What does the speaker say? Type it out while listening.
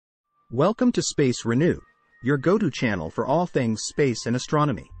Welcome to Space Renew, your go-to channel for all things space and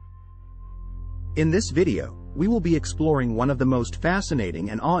astronomy. In this video, we will be exploring one of the most fascinating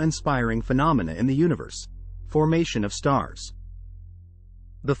and awe-inspiring phenomena in the universe: formation of stars.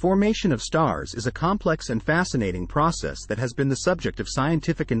 The formation of stars is a complex and fascinating process that has been the subject of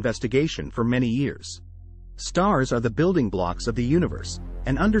scientific investigation for many years. Stars are the building blocks of the universe,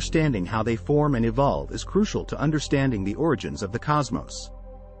 and understanding how they form and evolve is crucial to understanding the origins of the cosmos.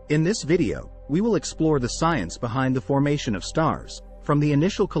 In this video, we will explore the science behind the formation of stars, from the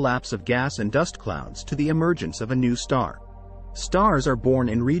initial collapse of gas and dust clouds to the emergence of a new star. Stars are born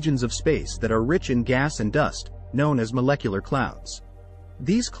in regions of space that are rich in gas and dust, known as molecular clouds.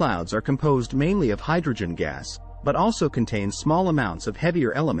 These clouds are composed mainly of hydrogen gas, but also contain small amounts of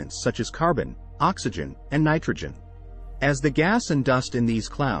heavier elements such as carbon, oxygen, and nitrogen. As the gas and dust in these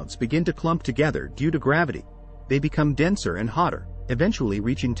clouds begin to clump together due to gravity, they become denser and hotter, eventually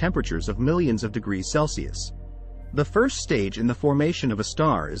reaching temperatures of millions of degrees Celsius. The first stage in the formation of a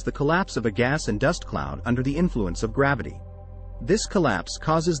star is the collapse of a gas and dust cloud under the influence of gravity. This collapse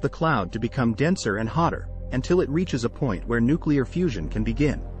causes the cloud to become denser and hotter, until it reaches a point where nuclear fusion can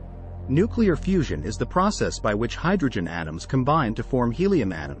begin. Nuclear fusion is the process by which hydrogen atoms combine to form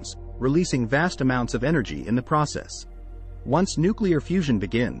helium atoms, releasing vast amounts of energy in the process. Once nuclear fusion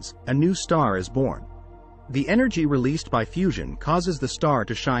begins, a new star is born. The energy released by fusion causes the star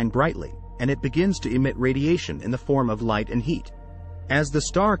to shine brightly, and it begins to emit radiation in the form of light and heat. As the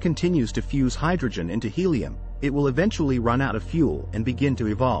star continues to fuse hydrogen into helium, it will eventually run out of fuel and begin to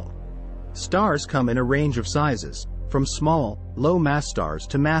evolve. Stars come in a range of sizes, from small, low-mass stars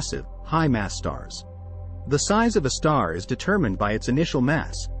to massive, high-mass stars. The size of a star is determined by its initial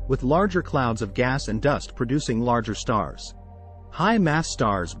mass, with larger clouds of gas and dust producing larger stars. High-mass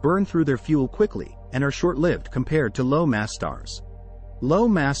stars burn through their fuel quickly and are short-lived compared to low-mass stars.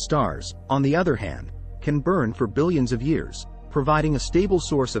 Low-mass stars, on the other hand, can burn for billions of years, providing a stable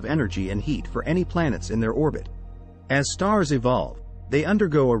source of energy and heat for any planets in their orbit. As stars evolve, they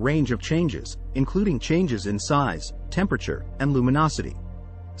undergo a range of changes, including changes in size, temperature, and luminosity.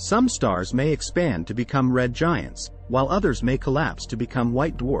 Some stars may expand to become red giants, while others may collapse to become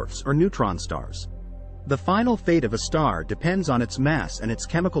white dwarfs or neutron stars. The final fate of a star depends on its mass and its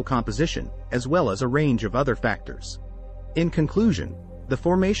chemical composition, as well as a range of other factors. In conclusion, the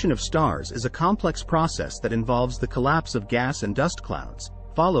formation of stars is a complex process that involves the collapse of gas and dust clouds,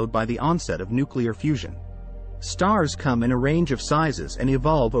 followed by the onset of nuclear fusion. Stars come in a range of sizes and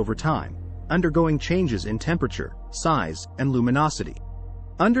evolve over time, undergoing changes in temperature, size, and luminosity.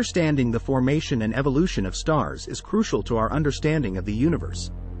 Understanding the formation and evolution of stars is crucial to our understanding of the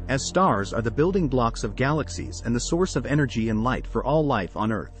universe, as stars are the building blocks of galaxies and the source of energy and light for all life on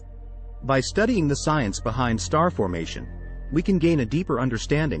Earth. By studying the science behind star formation, we can gain a deeper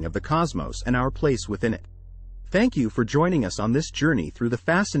understanding of the cosmos and our place within it. Thank you for joining us on this journey through the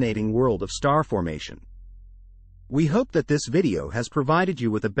fascinating world of star formation. We hope that this video has provided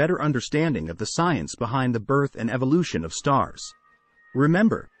you with a better understanding of the science behind the birth and evolution of stars.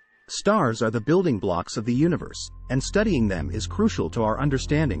 Remember, stars are the building blocks of the universe, and studying them is crucial to our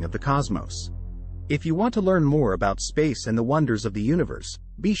understanding of the cosmos. If you want to learn more about space and the wonders of the universe,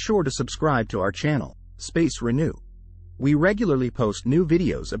 be sure to subscribe to our channel, Space Renew. We regularly post new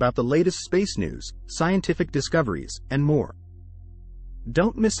videos about the latest space news, scientific discoveries, and more.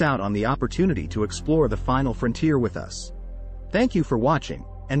 Don't miss out on the opportunity to explore the final frontier with us. Thank you for watching,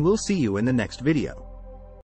 and we'll see you in the next video.